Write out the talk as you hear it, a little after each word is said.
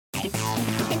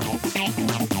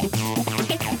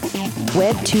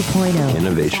Web 2.0.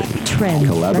 Innovation. Trends.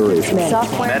 Collaboration.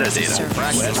 Software. Metadata.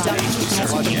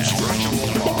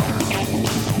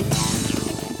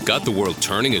 Got the world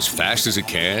turning as fast as it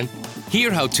can?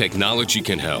 Hear how technology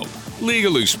can help,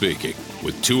 legally speaking,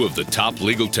 with two of the top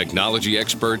legal technology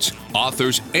experts,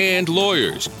 authors, and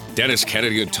lawyers, Dennis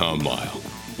Kennedy and Tom Mile.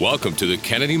 Welcome to the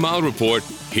Kennedy Mile Report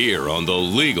here on the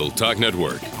Legal Talk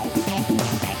Network.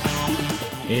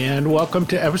 And welcome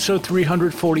to episode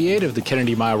 348 of the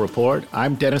Kennedy Mile Report.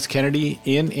 I'm Dennis Kennedy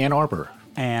in Ann Arbor.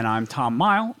 And I'm Tom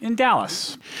Mile in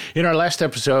Dallas. In our last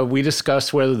episode, we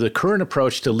discussed whether the current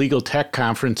approach to legal tech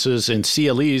conferences and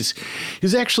CLEs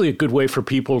is actually a good way for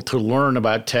people to learn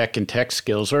about tech and tech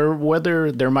skills, or whether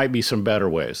there might be some better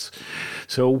ways.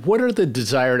 So what are the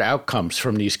desired outcomes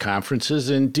from these conferences,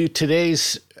 and do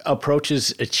today's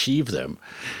approaches achieve them?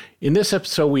 In this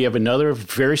episode, we have another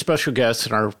very special guest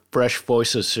in our Fresh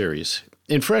Voices series.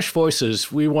 In Fresh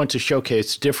Voices, we want to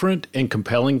showcase different and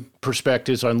compelling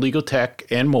perspectives on legal tech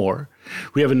and more.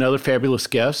 We have another fabulous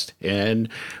guest. And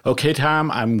okay,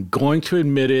 Tom, I'm going to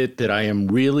admit it that I am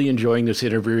really enjoying this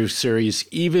interview series,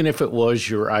 even if it was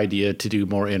your idea to do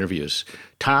more interviews.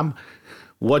 Tom,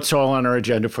 what's all on our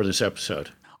agenda for this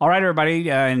episode? All right,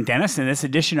 everybody, and Dennis, in this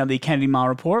edition of the Kennedy Mile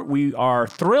Report, we are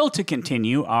thrilled to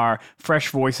continue our Fresh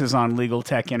Voices on Legal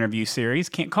Tech interview series.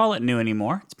 Can't call it new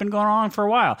anymore. It's been going on for a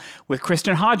while with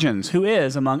Kristin Hodgins, who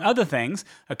is, among other things,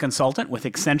 a consultant with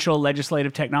Essential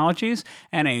Legislative Technologies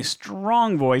and a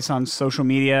strong voice on social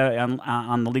media and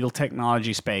on the legal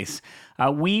technology space.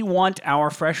 We want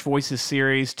our Fresh Voices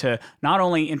series to not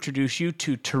only introduce you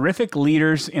to terrific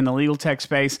leaders in the legal tech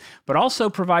space, but also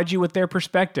provide you with their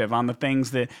perspective on the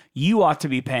things that you ought to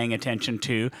be paying attention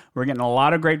to. We're getting a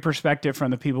lot of great perspective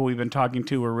from the people we've been talking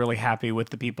to. We're really happy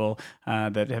with the people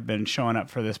that have been showing up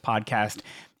for this podcast.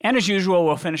 And as usual,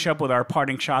 we'll finish up with our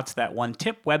parting shots, that one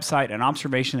tip, website, and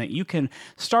observation that you can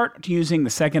start using the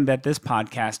second that this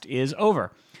podcast is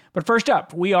over. But first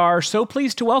up, we are so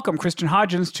pleased to welcome Kristin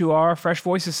Hodgins to our Fresh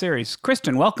Voices series.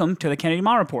 Kristin, welcome to the Kennedy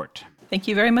Mile Report. Thank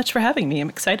you very much for having me. I'm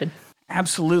excited.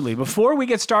 Absolutely. Before we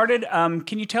get started,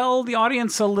 can you tell the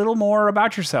audience a little more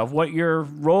about yourself, what your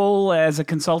role as a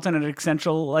consultant at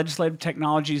Essential Legislative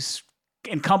Technologies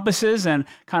encompasses, and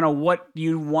kind of what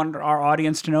you want our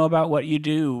audience to know about what you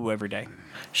do every day?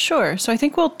 Sure. So I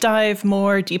think we'll dive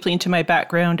more deeply into my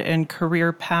background and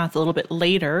career path a little bit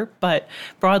later. But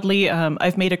broadly,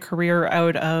 I've made a career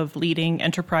out of leading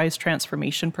enterprise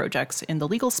transformation projects in the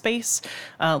legal space,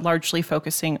 largely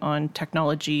focusing on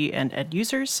technology and end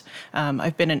users.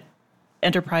 I've been an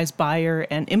enterprise buyer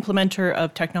and implementer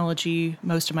of technology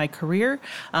most of my career,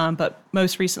 but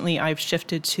most recently I've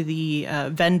shifted to the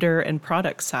vendor and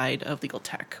product side of legal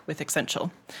tech with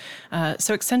Essential.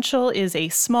 So Essential is a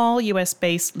small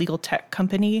US-based legal tech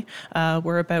company.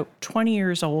 We're about 20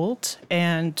 years old,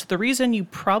 and the reason you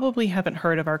probably haven't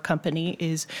heard of our company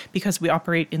is because we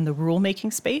operate in the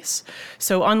rulemaking space.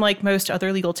 So unlike most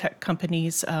other legal tech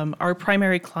companies, our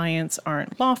primary clients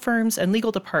aren't law firms and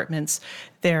legal departments.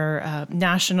 They're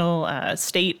national,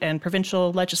 state, and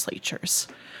provincial legislatures.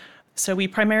 So we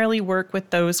primarily work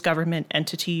with those government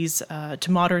entities to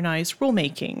modernize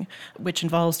rulemaking, which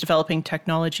involves developing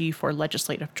technology for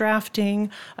legislative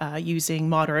drafting, using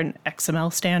modern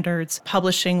XML standards,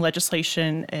 publishing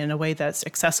legislation in a way that's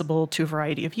accessible to a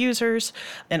variety of users,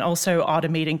 and also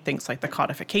automating things like the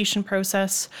codification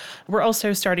process. We're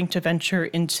also starting to venture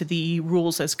into the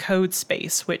rules as code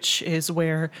space, which is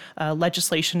where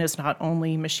legislation is not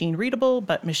only machine readable,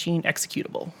 but machine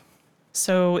executable.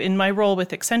 So in my role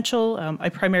with Essential, I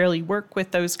primarily work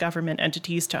with those government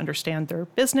entities to understand their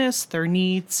business, their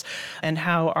needs, and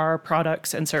how our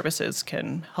products and services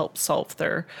can help solve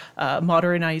their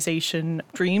modernization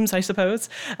dreams, I suppose,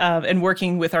 and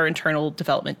working with our internal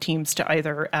development teams to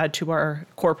either add to our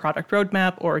core product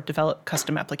roadmap or develop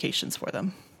custom applications for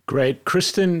them. Great.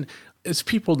 Kristin, as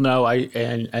people know,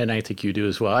 and I think you do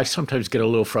as well, I sometimes get a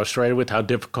little frustrated with how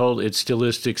difficult it still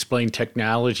is to explain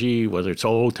technology, whether it's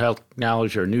old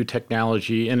technology or new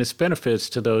technology, and its benefits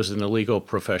to those in the legal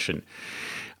profession.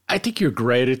 I think you're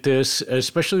great at this,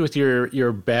 especially with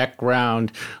your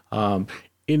background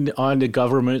on the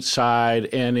government side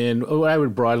and in what I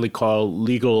would broadly call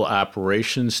legal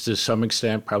operations to some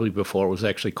extent, probably before it was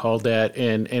actually called that,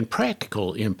 and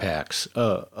practical impacts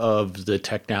of the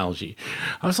technology.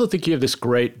 I also think you have this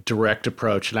great direct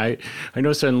approach. And I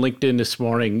noticed on LinkedIn this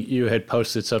morning you had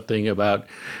posted something about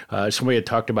somebody had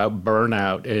talked about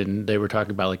burnout, and they were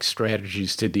talking about like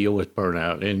strategies to deal with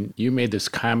burnout. And you made this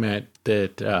comment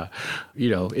that,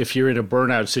 if you're in a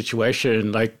burnout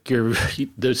situation, like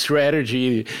the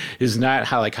strategy is not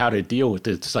how to deal with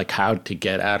it. It's like how to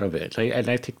get out of it. And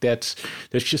I think that's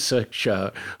just such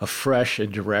a fresh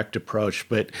and direct approach.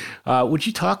 But would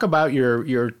you talk about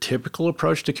your typical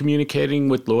approach to communicating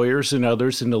with lawyers and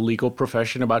others in the legal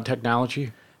profession about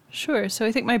technology? Sure. So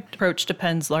I think my approach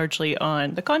depends largely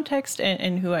on the context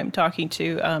and who I'm talking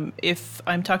to. If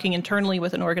I'm talking internally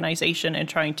with an organization and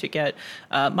trying to get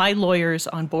my lawyers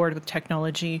on board with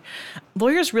technology,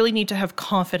 lawyers really need to have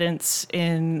confidence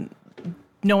in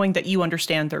knowing that you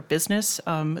understand their business.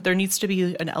 There needs to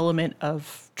be an element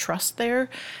of trust there,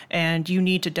 and you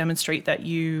need to demonstrate that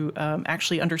you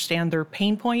actually understand their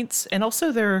pain points and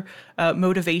also their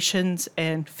motivations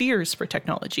and fears for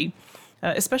technology.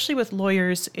 Especially with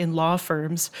lawyers in law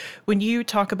firms, when you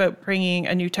talk about bringing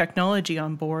a new technology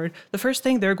on board, the first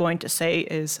thing they're going to say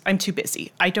is, I'm too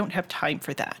busy. I don't have time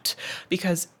for that.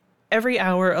 Because every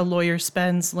hour a lawyer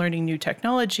spends learning new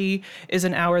technology is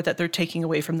an hour that they're taking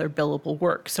away from their billable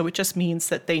work. So it just means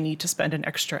that they need to spend an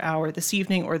extra hour this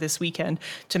evening or this weekend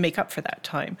to make up for that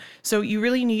time. So you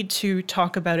really need to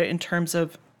talk about it in terms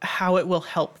of how it will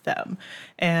help them.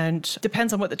 And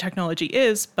depends on what the technology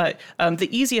is, but the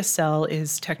easiest sell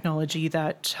is technology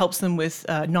that helps them with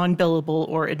non-billable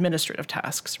or administrative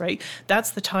tasks, right?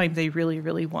 That's the time they really,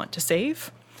 really want to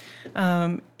save.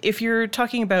 If you're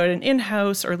talking about an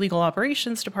in-house or legal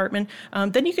operations department,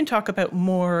 then you can talk about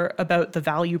more about the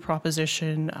value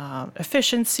proposition,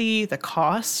 efficiency, the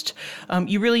cost.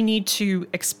 You really need to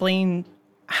explain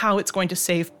how it's going to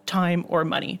save time or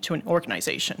money to an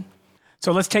organization.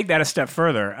 So let's take that a step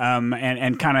further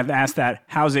and kind of ask that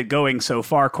how's it going so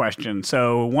far question.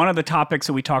 So one of the topics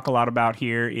that we talk a lot about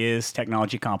here is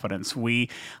technology competence.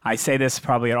 I say this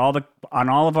probably on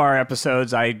all of our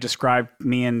episodes. I describe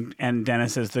me and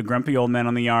Dennis as the grumpy old men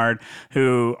on the yard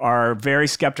who are very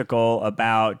skeptical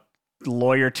about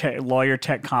lawyer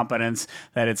tech competence,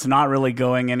 that it's not really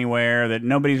going anywhere, that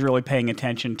nobody's really paying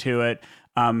attention to it.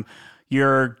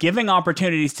 You're giving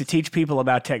opportunities to teach people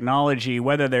about technology.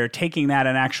 Whether they're taking that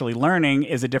and actually learning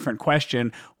is a different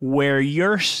question. Where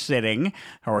you're sitting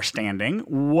or standing,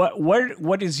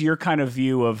 what is your kind of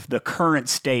view of the current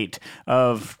state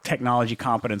of technology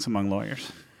competence among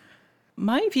lawyers?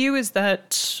 My view is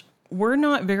that we're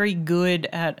not very good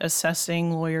at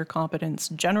assessing lawyer competence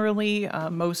generally.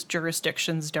 Most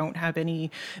jurisdictions don't have any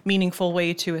meaningful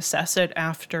way to assess it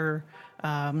after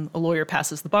a lawyer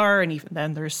passes the bar, and even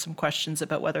then there's some questions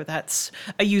about whether that's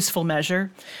a useful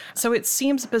measure. So it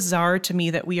seems bizarre to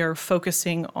me that we are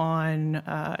focusing on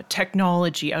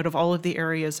technology out of all of the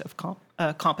areas of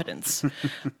competence.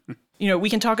 We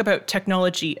can talk about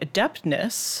technology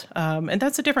adeptness, and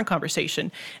that's a different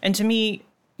conversation. And to me,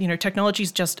 technology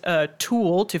is just a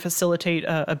tool to facilitate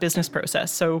a business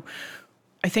process. So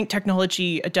I think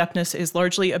technology adeptness is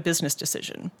largely a business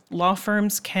decision. Law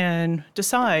firms can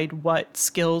decide what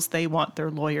skills they want their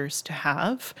lawyers to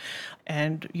have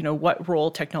and, what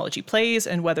role technology plays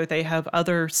and whether they have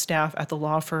other staff at the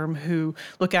law firm who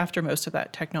look after most of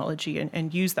that technology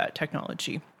and use that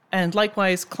technology. And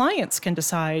likewise, clients can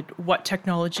decide what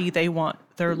technology they want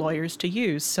their lawyers to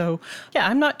use. So,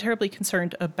 I'm not terribly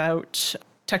concerned about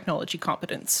technology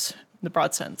competence in the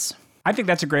broad sense. I think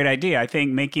that's a great idea. I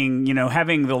think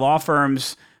having the law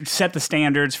firms set the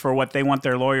standards for what they want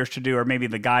their lawyers to do, or maybe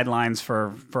the guidelines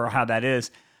for how that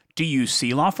is. Do you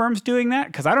see law firms doing that?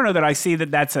 Because I don't know that I see that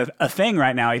that's a thing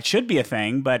right now. It should be a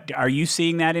thing, but are you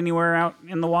seeing that anywhere out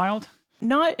in the wild?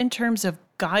 Not in terms of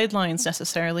guidelines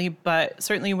necessarily, but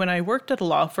certainly when I worked at a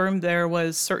law firm, there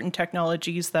was certain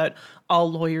technologies that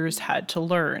all lawyers had to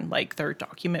learn, like their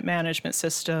document management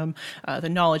system, the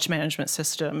knowledge management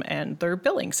system, and their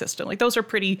billing system. Like those are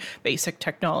pretty basic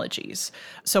technologies.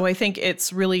 So I think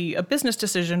it's really a business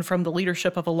decision from the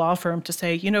leadership of a law firm to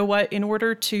say, you know what, in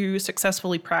order to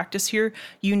successfully practice here,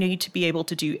 you need to be able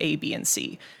to do A, B, and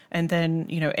C. And then,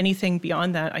 anything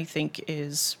beyond that, I think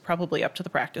is probably up to the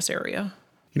practice area.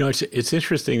 It's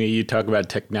interesting that you talk about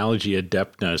technology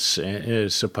adeptness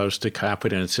as opposed to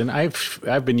competence. And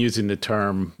I've been using the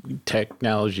term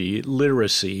technology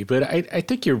literacy, but I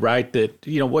think you're right that,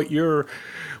 what you're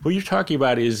talking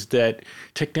about is that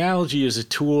technology is a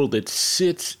tool that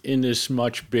sits in this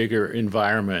much bigger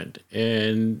environment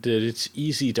and that it's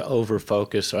easy to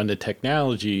overfocus on the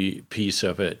technology piece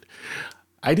of it.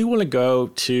 I do want to go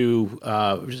to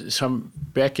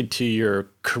back into your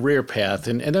career path.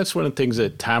 And that's one of the things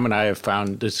that Tom and I have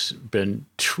found that's been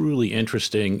truly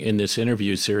interesting in this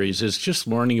interview series is just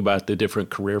learning about the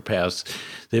different career paths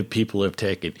that people have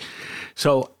taken.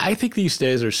 So I think these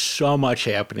days there's so much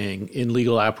happening in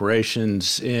legal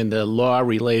operations in the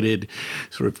law-related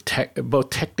sort of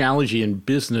both technology and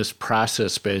business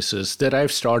process spaces that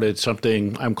I've started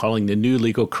something I'm calling the New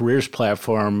Legal Careers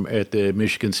Platform at the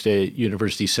Michigan State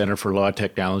University Center for Law,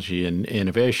 Technology, and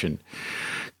Innovation.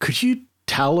 Could you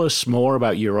tell us more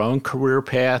about your own career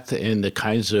path and the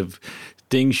kinds of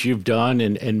things you've done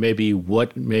and maybe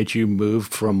what made you move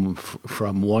from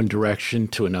one direction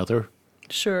to another?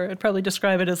 Sure. I'd probably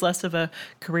describe it as less of a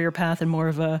career path and more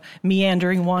of a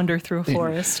meandering wander through a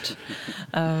forest.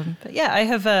 But yeah, I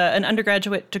have an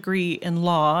undergraduate degree in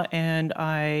law, and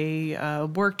I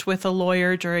worked with a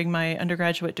lawyer during my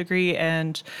undergraduate degree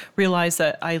and realized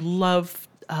that I love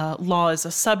law as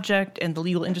a subject and the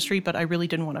legal industry, but I really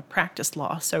didn't want to practice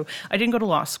law. So I didn't go to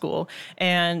law school.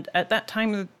 And at that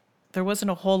time, there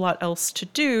wasn't a whole lot else to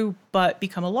do but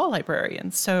become a law librarian.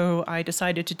 So I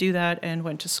decided to do that and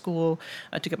went to school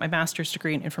to get my master's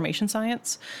degree in information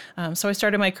science. So I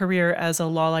started my career as a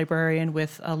law librarian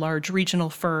with a large regional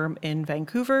firm in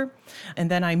Vancouver.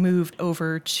 And then I moved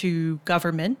over to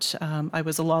government. I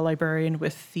was a law librarian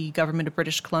with the government of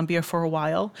British Columbia for a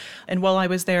while. And while I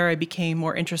was there, I became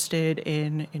more interested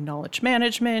in knowledge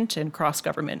management and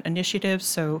cross-government initiatives.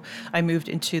 So I moved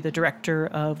into the director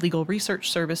of legal research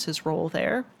services role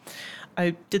there.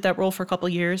 I did that role for a couple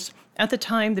of years. At the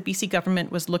time, the BC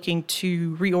government was looking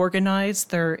to reorganize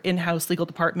their in-house legal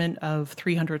department of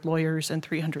 300 lawyers and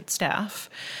 300 staff.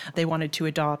 They wanted to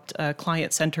adopt a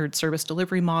client-centered service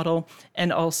delivery model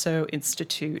and also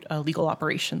institute a legal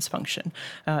operations function.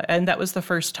 And that was the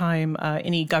first time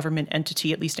any government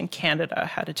entity, at least in Canada,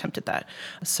 had attempted that.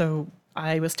 So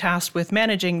I was tasked with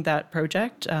managing that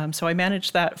project. So I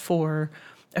managed that for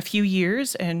a few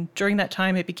years, and during that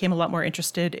time, I became a lot more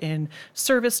interested in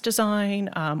service design,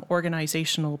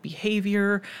 organizational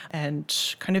behavior,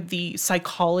 and kind of the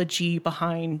psychology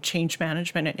behind change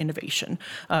management and innovation,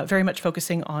 very much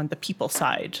focusing on the people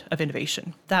side of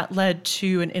innovation. That led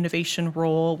to an innovation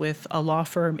role with a law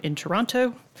firm in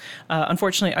Toronto.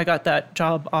 Unfortunately, I got that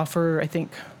job offer, I think,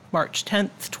 March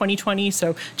 10th, 2020,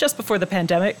 so just before the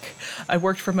pandemic. I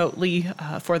worked remotely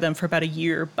for them for about a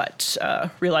year, but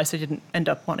realized I didn't end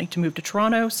up wanting to move to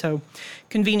Toronto. So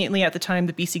conveniently at the time,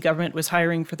 the BC government was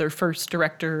hiring for their first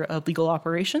director of legal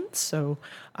operations. So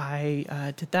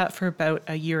I did that for about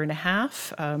a year and a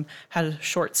half, had a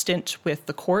short stint with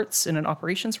the courts in an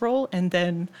operations role, and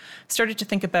then started to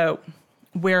think about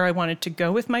where I wanted to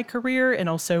go with my career and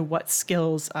also what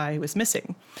skills I was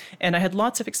missing. And I had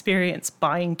lots of experience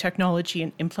buying technology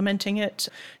and implementing it,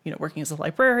 working as a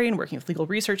librarian, working with legal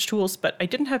research tools, but I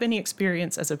didn't have any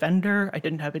experience as a vendor. I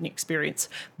didn't have any experience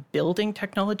building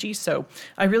technology. So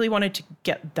I really wanted to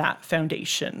get that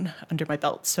foundation under my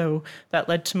belt. So that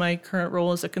led to my current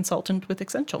role as a consultant with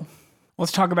Accenture.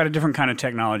 Let's talk about a different kind of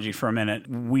technology for a minute.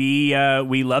 We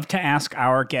love to ask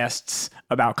our guests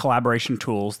about collaboration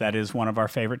tools. That is one of our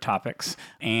favorite topics.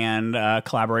 And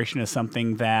collaboration is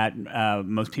something that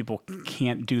most people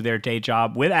can't do their day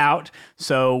job without.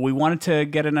 So we wanted to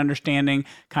get an understanding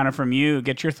kind of from you,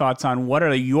 get your thoughts on what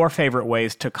are your favorite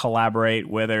ways to collaborate,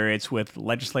 whether it's with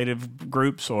legislative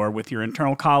groups or with your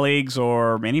internal colleagues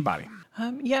or anybody.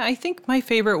 I think my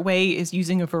favorite way is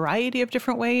using a variety of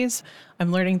different ways.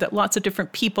 I'm learning that lots of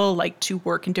different people like to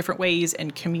work in different ways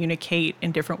and communicate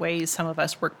in different ways. Some of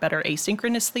us work better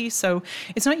asynchronously, so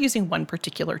it's not using one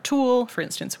particular tool. For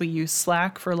instance, we use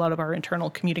Slack for a lot of our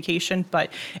internal communication, but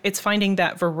it's finding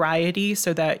that variety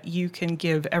so that you can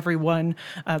give everyone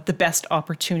the best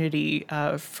opportunity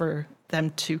for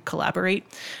them to collaborate.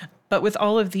 But with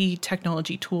all of the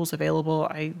technology tools available,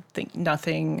 I think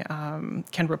nothing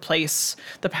can replace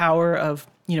the power of,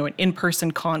 an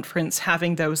in-person conference,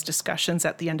 having those discussions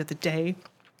at the end of the day.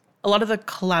 A lot of the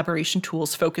collaboration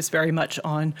tools focus very much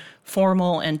on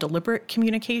formal and deliberate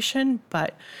communication,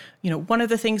 but one of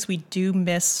the things we do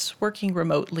miss working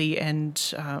remotely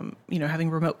and having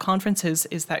remote conferences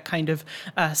is that kind of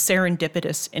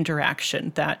serendipitous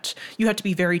interaction that you have to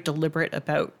be very deliberate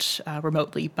about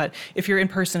remotely. But if you're in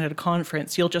person at a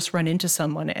conference, you'll just run into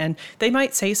someone and they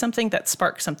might say something that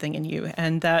sparks something in you,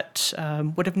 and that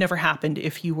would have never happened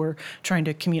if you were trying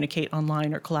to communicate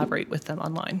online or collaborate with them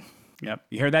online. Yep.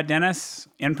 You hear that, Dennis?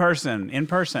 In person.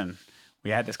 We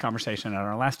had this conversation on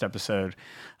our last episode.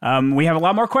 We have a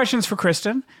lot more questions for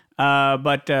Kristin.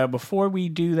 But before we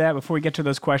do that, before we get to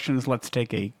those questions, let's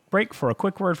take a break for a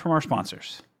quick word from our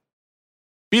sponsors.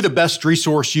 Be the best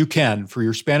resource you can for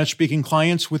your Spanish-speaking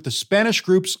clients with the Spanish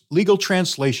Group's legal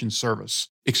translation service.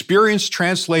 Experienced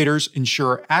translators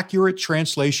ensure accurate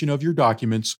translation of your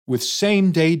documents with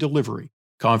same-day delivery.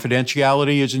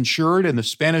 Confidentiality is ensured, and the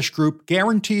Spanish Group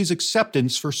guarantees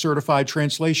acceptance for certified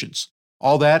translations.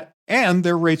 All that, and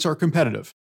their rates are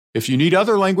competitive. If you need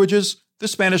other languages, the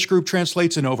Spanish Group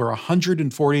translates in over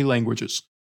 140 languages.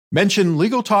 Mention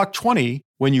Legal Talk 20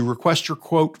 when you request your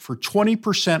quote for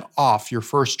 20% off your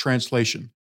first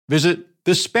translation. Visit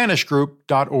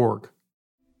thespanishgroup.org.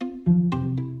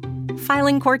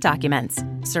 Filing court documents,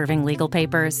 serving legal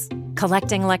papers,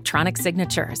 collecting electronic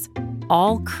signatures,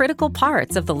 all critical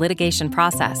parts of the litigation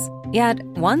process, yet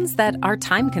ones that are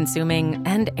time-consuming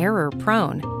and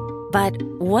error-prone. But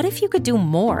what if you could do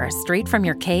more straight from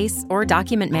your case or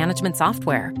document management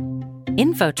software?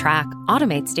 InfoTrack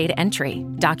automates data entry,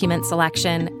 document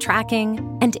selection,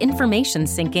 tracking, and information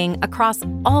syncing across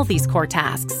all these core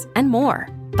tasks and more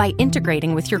by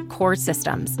integrating with your core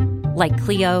systems like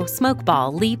Clio,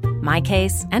 Smokeball, Leap,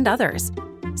 MyCase, and others.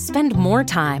 Spend more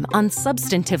time on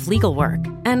substantive legal work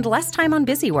and less time on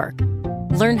busy work.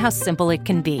 Learn how simple it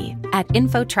can be at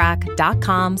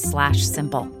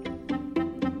infotrack.com/simple.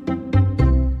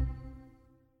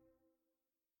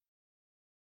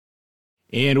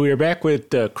 And we are back with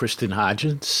Kristin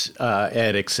Hodgins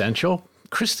at Essential.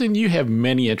 Kristin, you have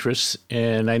many interests,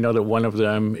 and I know that one of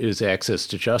them is access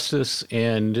to justice.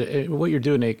 And what you're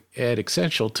doing at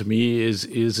Essential, to me,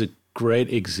 is a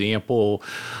great example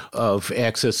of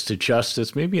access to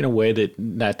justice, maybe in a way that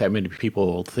not that many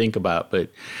people think about. But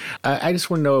I just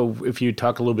want to know if you'd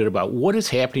talk a little bit about what is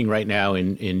happening right now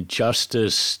in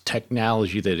justice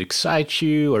technology that excites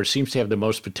you or seems to have the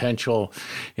most potential,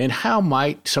 and how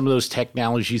might some of those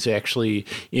technologies actually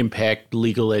impact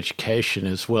legal education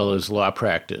as well as law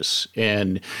practice.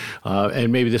 And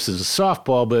maybe this is a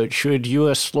softball, but should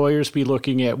U.S. lawyers be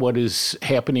looking at what is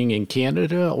happening in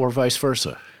Canada or vice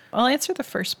versa? I'll answer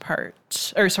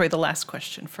the last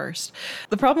question first.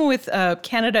 The problem with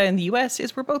Canada and the U.S.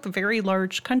 is we're both very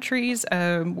large countries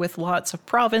with lots of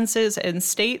provinces and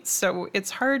states, so it's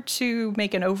hard to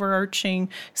make an overarching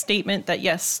statement that,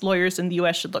 yes, lawyers in the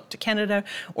U.S. should look to Canada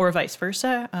or vice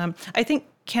versa. I think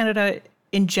Canada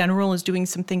in general is doing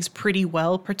some things pretty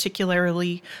well,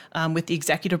 particularly with the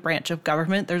executive branch of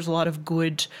government. There's a lot of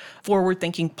good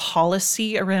forward-thinking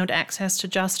policy around access to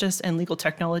justice and legal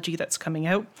technology that's coming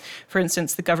out. For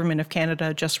instance, the government of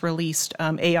Canada just released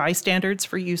AI standards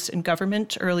for use in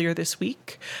government earlier this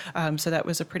week. So that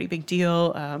was a pretty big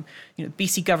deal.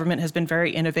 BC government has been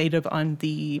very innovative on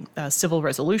the civil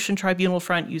resolution tribunal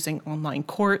front, using online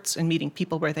courts and meeting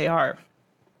people where they are.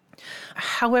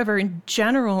 However, in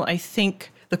general, I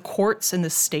think the courts in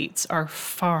the States are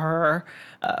far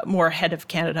more ahead of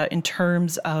Canada in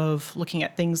terms of looking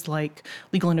at things like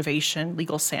legal innovation,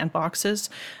 legal sandboxes.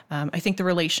 I think the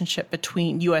relationship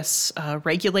between U.S.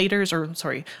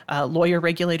 lawyer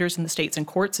regulators in the States and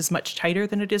courts is much tighter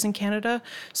than it is in Canada.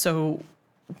 So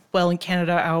well, in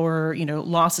Canada, our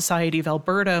Law Society of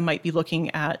Alberta might be looking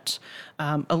at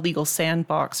a legal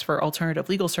sandbox for alternative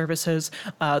legal services.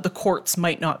 The courts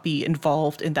might not be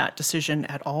involved in that decision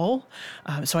at all.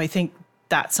 So I think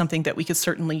that's something that we could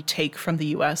certainly take from the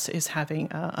U.S. is having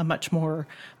a much more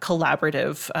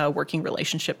collaborative working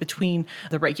relationship between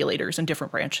the regulators and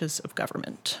different branches of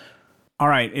government. All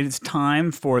right, it is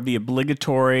time for the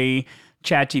obligatory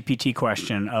ChatGPT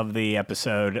question of the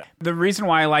episode. The reason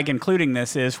why I like including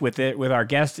this is with our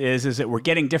guest is that we're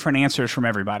getting different answers from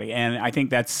everybody, and I think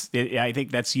that's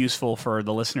useful for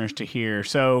the listeners to hear.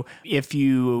 So if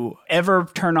you ever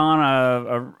turn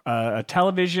on a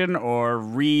television or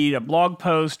read a blog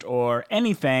post or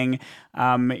anything,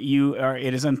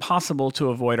 it is impossible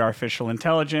to avoid artificial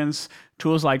intelligence,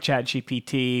 tools like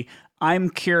ChatGPT.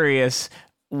 I'm curious,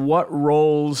 what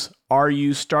roles are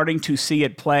you starting to see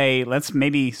it play? Let's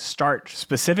maybe start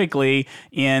specifically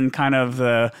in kind of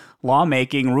the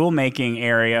lawmaking, rulemaking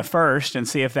area first, and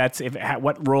see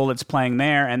what role it's playing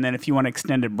there. And then if you want to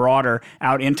extend it broader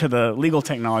out into the legal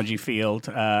technology field,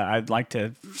 I'd like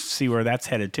to see where that's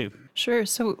headed too. Sure.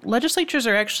 So legislatures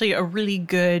are actually a really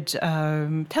good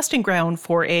testing ground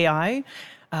for AI.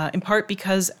 In part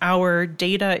because our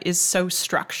data is so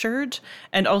structured,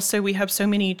 and also we have so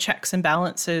many checks and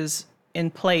balances in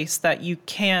place that you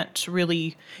can't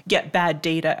really get bad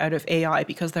data out of AI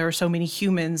because there are so many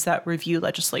humans that review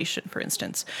legislation, for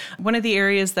instance. One of the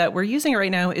areas that we're using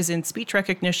right now is in speech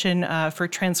recognition for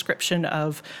transcription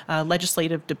of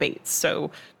legislative debates.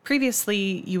 So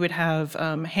Previously, you would have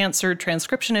Hansard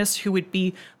transcriptionists who would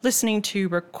be listening to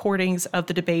recordings of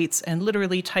the debates and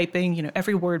literally typing,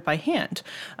 every word by hand.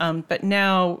 But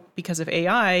now, because of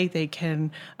AI, they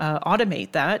can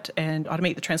automate that and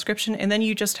automate the transcription, and then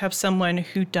you just have someone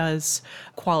who does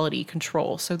quality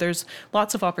control. So there's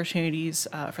lots of opportunities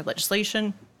for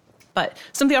legislation. But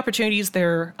some of the opportunities,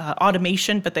 they're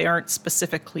automation, but they aren't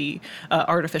specifically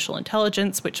artificial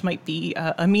intelligence, which might be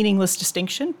a meaningless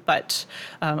distinction, but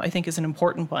I think is an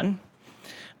important one.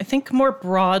 I think more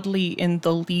broadly in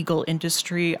the legal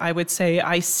industry, I would say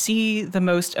I see the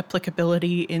most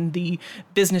applicability in the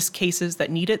business cases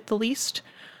that need it the least.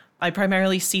 I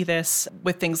primarily see this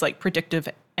with things like predictive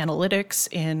analytics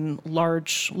in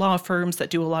large law firms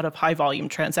that do a lot of high-volume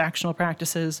transactional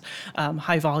practices,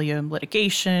 high-volume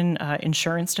litigation,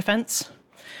 insurance defense.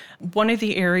 One of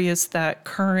the areas that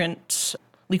current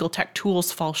legal tech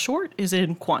tools fall short is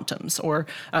in quantums or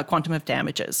quantum of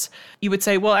damages. You would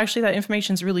say, well, actually, that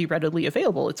information is really readily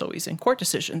available. It's always in court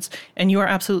decisions. And you are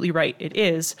absolutely right, it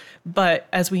is. But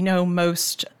as we know,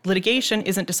 most litigation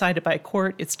isn't decided by a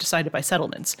court, it's decided by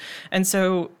settlements. And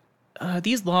so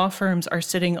these law firms are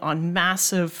sitting on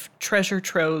massive treasure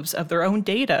troves of their own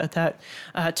data that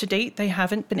to date they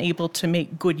haven't been able to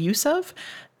make good use of.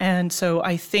 And so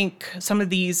I think some of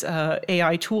these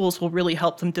AI tools will really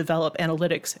help them develop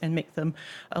analytics and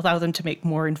allow them to make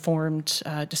more informed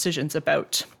decisions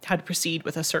about how to proceed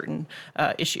with a certain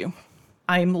issue.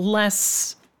 I'm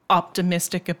less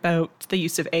optimistic about the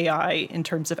use of AI in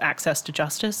terms of access to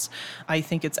justice. I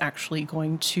think it's actually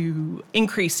going to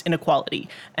increase inequality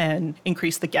and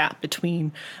increase the gap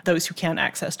between those who can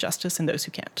access justice and those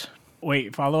who can't.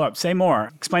 Wait, follow up. Say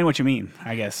more. Explain what you mean,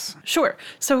 I guess. Sure.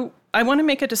 So I want to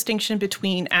make a distinction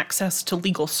between access to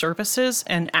legal services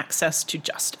and access to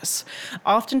justice.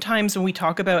 Oftentimes when we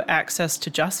talk about access to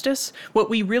justice, what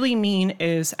we really mean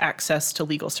is access to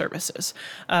legal services.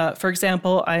 For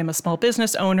example, I am a small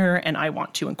business owner and I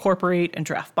want to incorporate and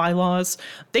draft bylaws.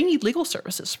 They need legal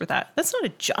services for that. That's not a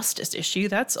justice issue,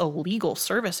 that's a legal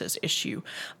services issue.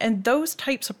 And those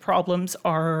types of problems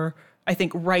are, I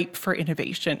think, ripe for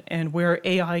innovation and where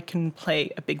AI can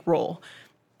play a big role.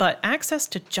 But access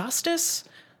to justice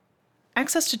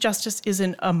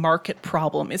isn't a market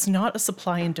problem. It's not a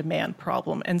supply and demand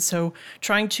problem. And so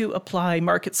trying to apply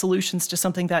market solutions to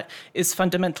something that is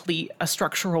fundamentally a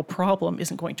structural problem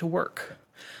isn't going to work.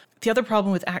 The other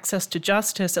problem with access to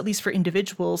justice, at least for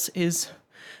individuals, is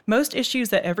most issues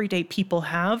that everyday people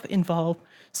have involve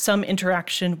some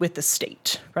interaction with the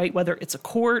state, right? Whether it's a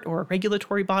court or a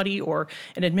regulatory body or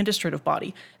an administrative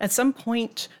body. At some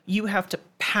point, you have to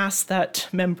pass that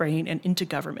membrane and into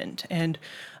government. And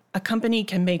a company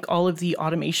can make all of the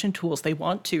automation tools they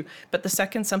want to, but the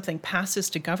second something passes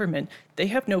to government, they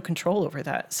have no control over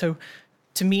that. So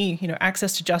to me,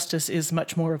 access to justice is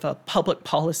much more of a public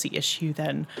policy issue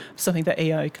than something that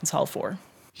AI can solve for.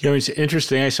 It's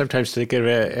interesting. I sometimes think of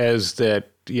it as that,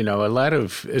 a lot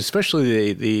of,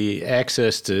 especially the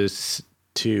access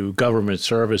to government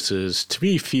services, to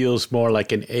me feels more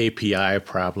like an API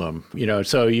problem.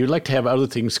 So you'd like to have other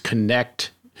things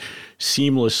connect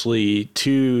seamlessly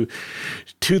to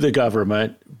the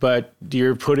government, but you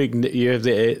have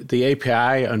the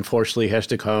API unfortunately has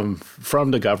to come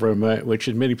from the government, which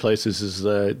in many places is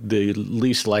the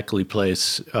least likely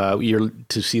place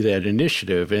to see that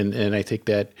initiative. And I think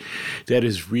that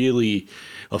is really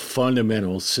a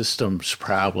fundamental systems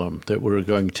problem that we're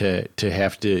going to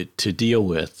have to deal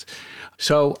with.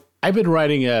 So I've been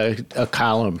writing a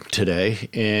column today,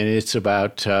 and it's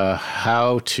about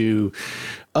how to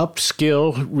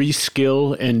upskill,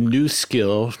 reskill, and new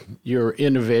skill your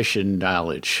innovation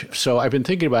knowledge. So I've been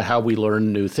thinking about how we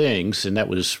learn new things, and that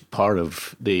was part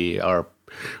of our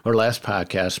last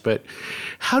podcast. But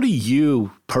how do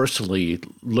you personally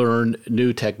learn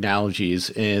new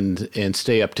technologies and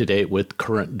stay up to date with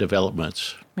current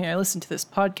developments? I listen to this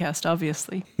podcast,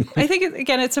 obviously. I think,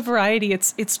 again, it's a variety.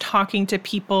 It's talking to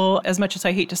people. As much as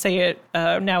I hate to say it,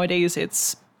 nowadays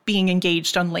it's being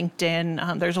engaged on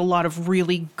LinkedIn. There's a lot of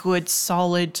really good,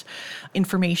 solid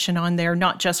information on there,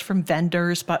 not just from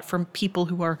vendors, but from people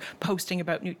who are posting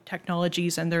about new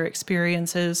technologies and their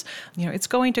experiences. It's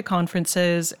going to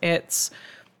conferences. It's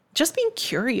just being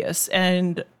curious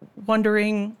and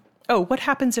wondering, oh, what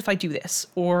happens if I do this?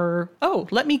 Or, oh,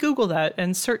 let me Google that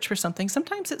and search for something.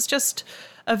 Sometimes it's just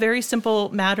a very simple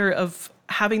matter of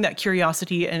having that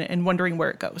curiosity and wondering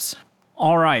where it goes.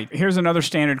 All right. Here's another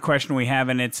standard question we have,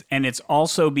 and it's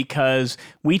also because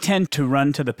we tend to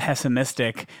run to the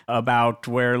pessimistic about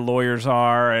where lawyers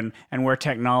are and where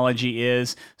technology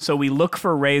is. So we look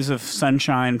for rays of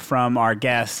sunshine from our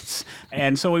guests.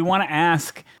 And so we want to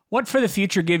ask, What for the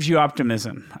future gives you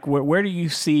optimism? Where do you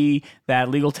see that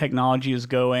legal technology is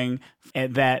going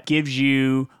that gives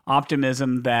you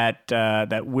optimism that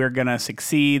we're going to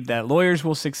succeed, that lawyers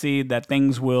will succeed, that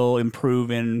things will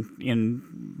improve in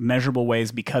measurable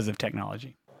ways because of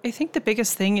technology? I think the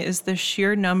biggest thing is the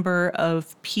sheer number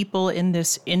of people in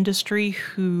this industry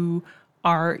who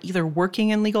are either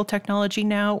working in legal technology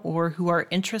now or who are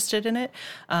interested in it.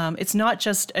 It's not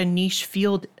just a niche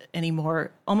field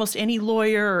anymore. Almost any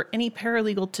lawyer or any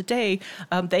paralegal today,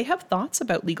 they have thoughts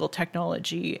about legal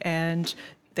technology, and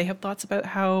they have thoughts about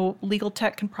how legal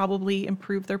tech can probably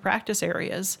improve their practice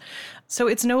areas. So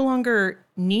it's no longer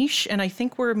niche, and I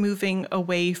think we're moving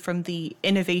away from the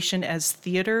innovation as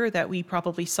theater that we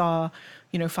probably saw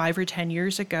 5 or 10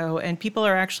 years ago, and people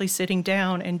are actually sitting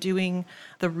down and doing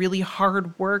the really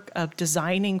hard work of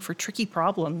designing for tricky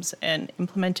problems and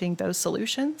implementing those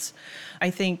solutions. I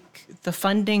think the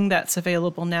funding that's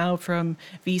available now from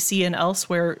VC and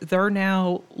elsewhere, they're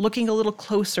now looking a little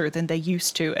closer than they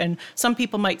used to. And some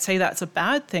people might say that's a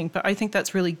bad thing, but I think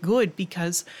that's really good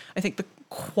because I think the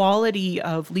quality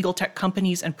of legal tech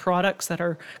companies and products that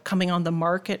are coming on the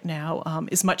market now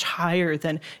is much higher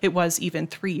than it was even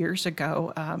 3 years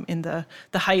ago in the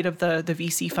height of the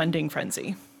VC funding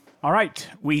frenzy. All right.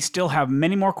 We still have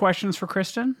many more questions for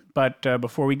Kristin, but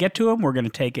before we get to them, we're going to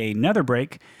take another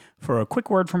break for a quick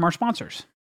word from our sponsors.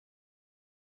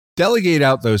 Delegate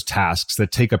out those tasks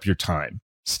that take up your time.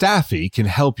 Staffy can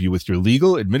help you with your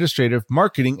legal, administrative,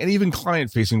 marketing, and even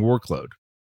client-facing workload.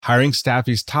 Hiring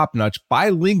Staffy's top-notch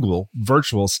bilingual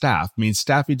virtual staff means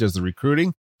Staffy does the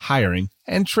recruiting, hiring,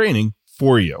 and training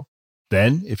for you.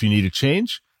 Then, if you need a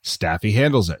change, Staffy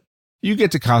handles it. You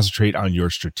get to concentrate on your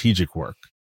strategic work.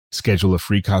 Schedule a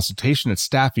free consultation at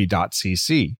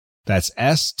staffy.cc. That's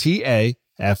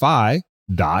STAFI.cc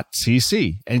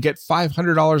and get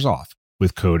 $500 off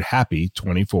with code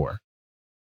HAPPY24.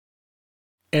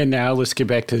 And now let's get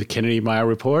back to the Kennedy-Meyer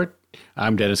Report.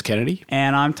 I'm Dennis Kennedy.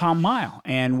 And I'm Tom Mile.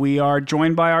 And we are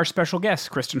joined by our special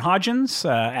guest, Kristin Hodgins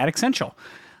at Accenture.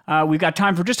 We've got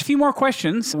time for just a few more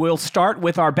questions. We'll start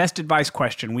with our best advice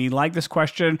question. We like this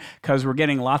question because we're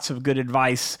getting lots of good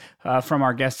advice from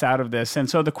our guests out of this. And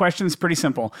so the question is pretty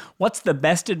simple. What's the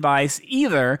best advice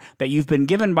either that you've been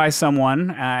given by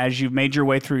someone as you've made your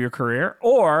way through your career,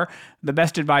 or the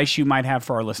best advice you might have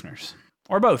for our listeners,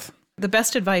 or both? The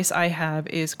best advice I have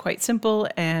is quite simple,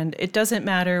 and it doesn't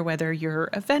matter whether you're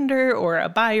a vendor or a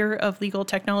buyer of legal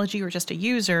technology or just a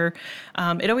user.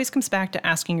 It always comes back to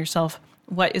asking yourself,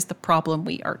 what is the problem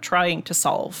we are trying to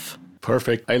solve?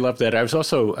 Perfect. I love that. I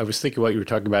was thinking what you were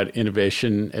talking about,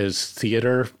 innovation as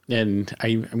theater, and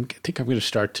I think I'm going to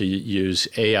start to use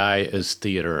AI as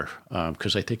theater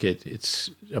because I think it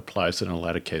applies in a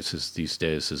lot of cases these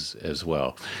days as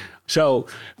well. So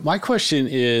my question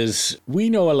is, we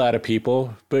know a lot of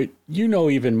people, but you know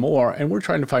even more, and we're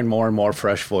trying to find more and more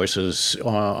fresh voices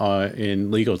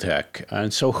in legal tech.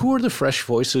 And so who are the fresh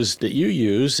voices that you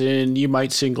use and you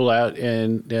might single out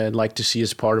and like to see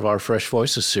as part of our Fresh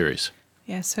Voices series?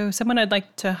 Yeah, so someone I'd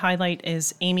like to highlight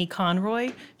is Amy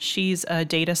Conroy. She's a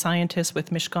data scientist with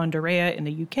Mishcon de Reya in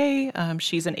the UK.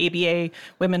 She's an ABA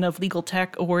Women of Legal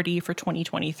Tech awardee for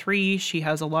 2023. She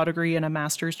has a law degree and a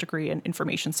master's degree in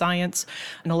information science.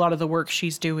 And a lot of the work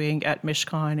she's doing at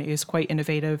Mishcon is quite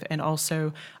innovative and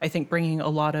also, I think, bringing a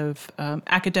lot of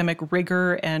academic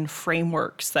rigor and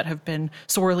frameworks that have been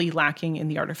sorely lacking in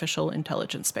the artificial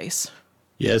intelligence space.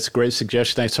 Yeah, it's a great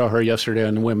suggestion. I saw her yesterday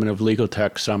on the Women of Legal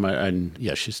Tech Summit, and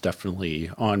yeah, she's definitely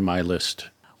on my list.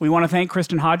 We want to thank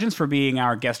Kristin Hodgins for being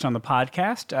our guest on the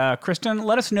podcast. Kristin,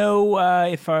 let us know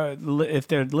if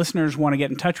the listeners want to get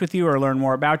in touch with you or learn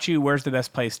more about you. Where's the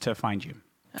best place to find you?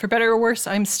 For better or worse,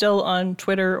 I'm still on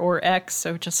Twitter or X,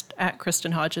 so just at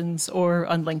Kristin Hodgins, or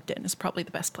on LinkedIn is probably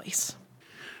the best place.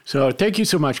 So thank you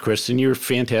so much, Kristin. You're a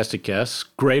fantastic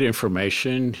guest. Great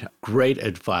information, great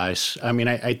advice. I mean,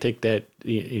 I think that,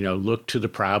 look to the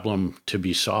problem to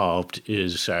be solved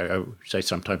is, I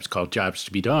sometimes call jobs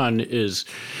to be done, is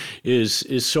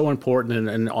so important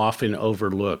and often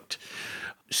overlooked.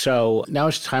 So now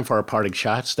it's time for our parting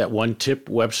shots, that one tip,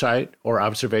 website, or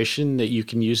observation that you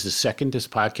can use the second this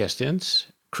podcast ends.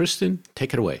 Kristin,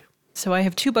 take it away. So I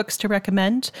have 2 books to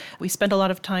recommend. We spend a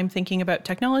lot of time thinking about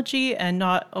technology and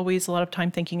not always a lot of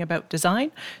time thinking about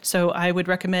design. So I would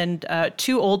recommend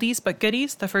 2 oldies but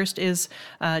goodies. The first is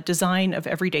Design of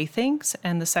Everyday Things,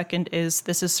 and the second is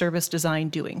This is Service Design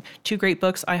Doing. 2 great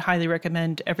books. I highly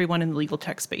recommend everyone in the legal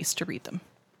tech space to read them.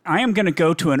 I am going to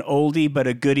go to an oldie but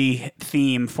a goodie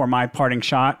theme for my parting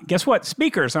shot. Guess what?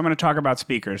 Speakers. I'm going to talk about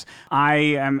speakers. I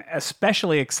am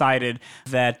especially excited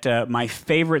that my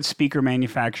favorite speaker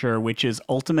manufacturer, which is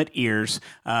Ultimate Ears,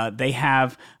 they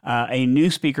have a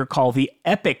new speaker called the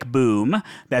Epic Boom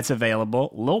that's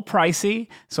available. A little pricey,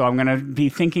 so I'm going to be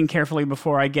thinking carefully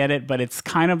before I get it, but it's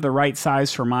kind of the right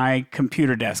size for my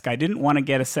computer desk. I didn't want to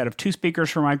get a set of 2 speakers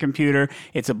for my computer.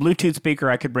 It's a Bluetooth speaker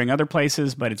I could bring other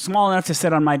places, but it's small enough to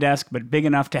sit on my desk, but big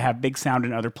enough to have big sound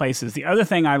in other places. The other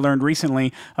thing I learned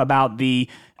recently about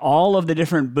all of the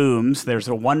different booms, there's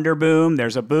a Wonder Boom,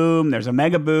 there's a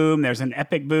Mega Boom, there's an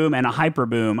Epic Boom, and a Hyper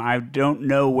Boom. I don't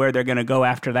know where they're going to go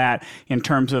after that in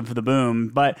terms of the boom,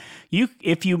 but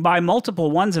if you buy multiple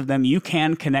ones of them, you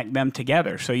can connect them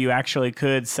together. So you actually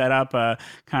could set up a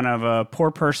kind of a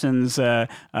poor person's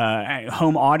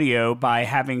home audio by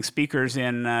having speakers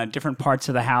in different parts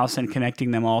of the house and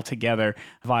connecting them all together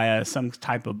via some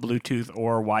type of Bluetooth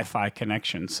or Wi-Fi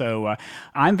connection. So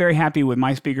I'm very happy with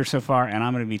my speaker so far, and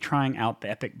I'm going to be trying out the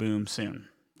Epic Boom soon.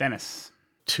 Dennis.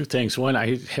 2 things. One,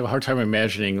 I have a hard time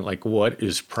imagining what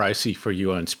is pricey for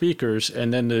you on speakers.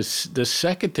 And then the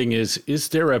second thing is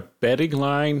there a betting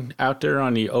line out there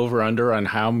on the over-under on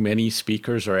how many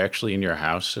speakers are actually in your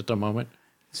house at the moment?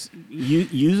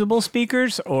 Usable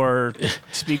speakers or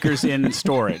speakers in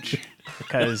storage?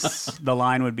 Because the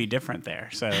line would be different there.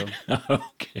 So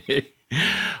okay.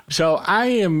 So I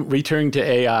am returning to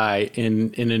AI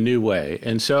in a new way.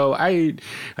 And so I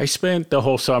spent the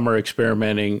whole summer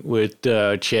experimenting with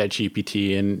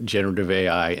ChatGPT and generative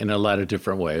AI in a lot of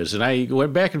different ways. And I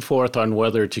went back and forth on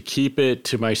whether to keep it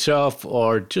to myself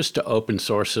or just to open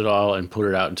source it all and put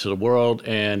it out into the world.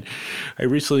 And I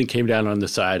recently came down on the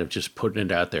side of just putting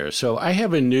it out there. So I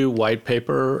have a new white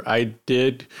paper I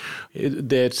did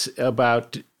that's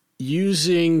about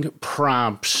using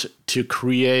prompts to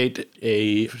create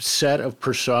a set of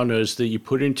personas that you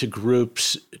put into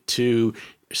groups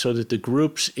so that the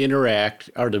groups interact,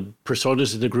 or the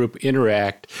personas in the group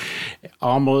interact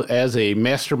almost as a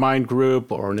mastermind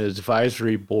group or an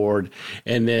advisory board,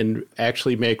 and then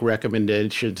actually make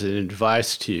recommendations and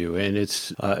advice to you. And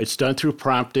it's done through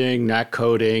prompting, not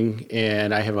coding.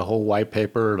 And I have a whole white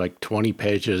paper, 20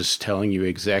 pages, telling you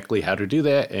exactly how to do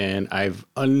that. And I've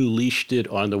unleashed it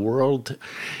on the world.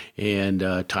 And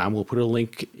Tom will put a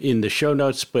link in the show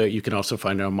notes, but you can also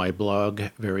find it on my blog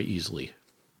very easily.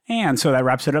 And so that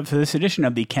wraps it up for this edition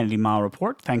of the Kennedy Mile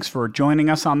Report. Thanks for joining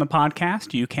us on the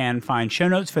podcast. You can find show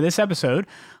notes for this episode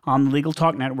on the Legal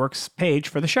Talk Network's page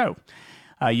for the show.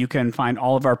 You can find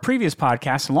all of our previous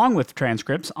podcasts along with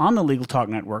transcripts on the Legal Talk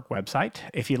Network website.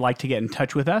 If you'd like to get in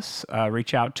touch with us,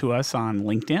 reach out to us on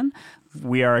LinkedIn.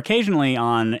 We are occasionally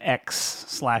on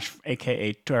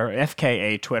X/FKA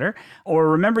Twitter. Or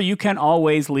remember, you can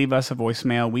always leave us a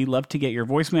voicemail. We love to get your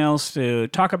voicemails to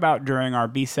talk about during our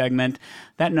B segment.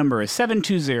 That number is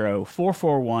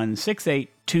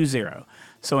 720-441-6820.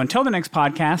 So until the next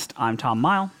podcast, I'm Tom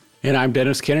Mile. And I'm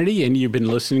Dennis Kennedy, and you've been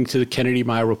listening to the Kennedy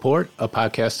Mile Report, a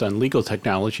podcast on legal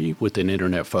technology with an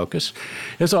internet focus.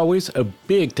 As always, a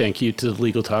big thank you to the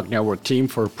Legal Talk Network team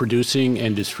for producing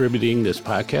and distributing this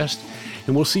podcast.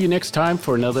 And we'll see you next time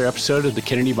for another episode of the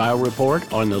Kennedy Mile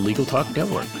Report on the Legal Talk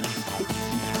Network.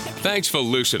 Thanks for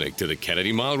listening to the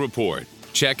Kennedy Mile Report.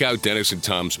 Check out Dennis and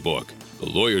Tom's book, The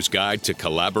Lawyer's Guide to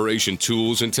Collaboration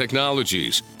Tools and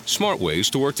Technologies, Smart Ways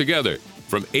to Work Together,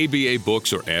 from ABA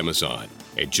Books or Amazon.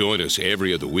 And join us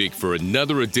every other week for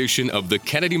another edition of the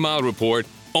Kennedy Mile Report,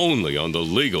 only on the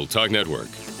Legal Talk Network.